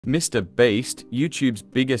MrBeast, YouTube's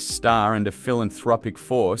biggest star and a philanthropic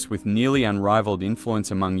force with nearly unrivaled influence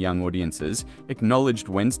among young audiences, acknowledged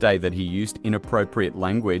Wednesday that he used inappropriate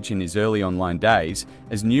language in his early online days,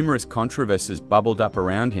 as numerous controversies bubbled up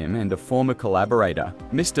around him and a former collaborator.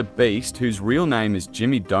 MrBeast, whose real name is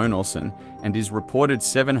Jimmy Donaldson, and his reported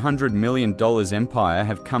 $700 million empire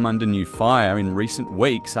have come under new fire in recent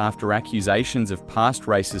weeks after accusations of past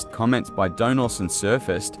racist comments by Donaldson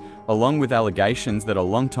surfaced, along with allegations that a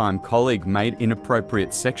longtime colleague made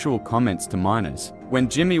inappropriate sexual comments to minors. When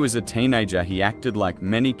Jimmy was a teenager, he acted like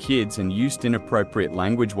many kids and used inappropriate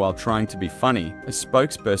language while trying to be funny, a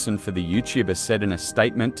spokesperson for the YouTuber said in a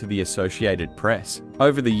statement to the Associated Press.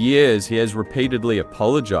 Over the years, he has repeatedly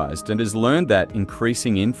apologized and has learned that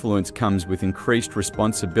increasing influence comes with increased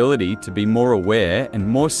responsibility to be more aware and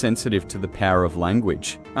more sensitive to the power of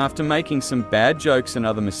language. After making some bad jokes and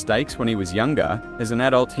other mistakes when he was younger, as an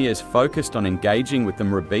adult he has focused on engaging with the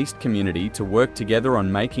MrBeast community to work together on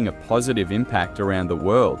making a positive impact around the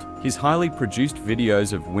world. His highly produced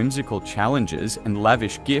videos of whimsical challenges and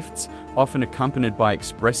lavish gifts, often accompanied by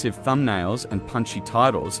expressive thumbnails and punchy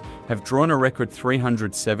titles, have drawn a record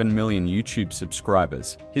 307 million YouTube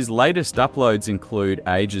subscribers. His latest uploads include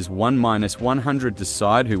Ages 1-100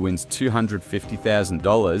 Decide Who Wins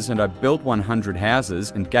 $250,000 and I Built 100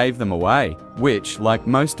 Houses and Gave Them Away, which, like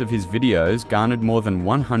most of his videos, garnered more than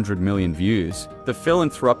 100 million views. The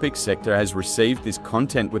philanthropic sector has received this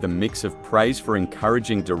content with a mix of praise for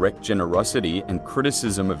encouraging direct generosity and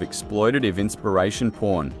criticism of exploitative inspiration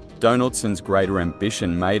porn. Donaldson's greater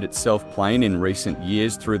ambition made itself plain in recent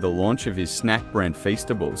years through the launch of his snack brand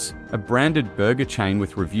Feastables, a branded burger chain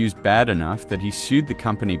with reviews bad enough that he sued the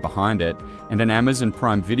company behind it, and an Amazon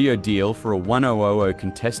Prime Video deal for a 1000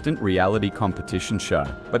 contestant reality competition show.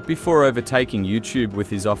 But before overtaking YouTube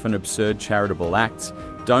with his often absurd charitable acts,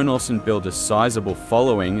 Donaldson built a sizable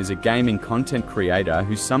following as a gaming content creator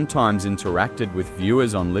who sometimes interacted with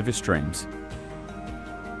viewers on live streams.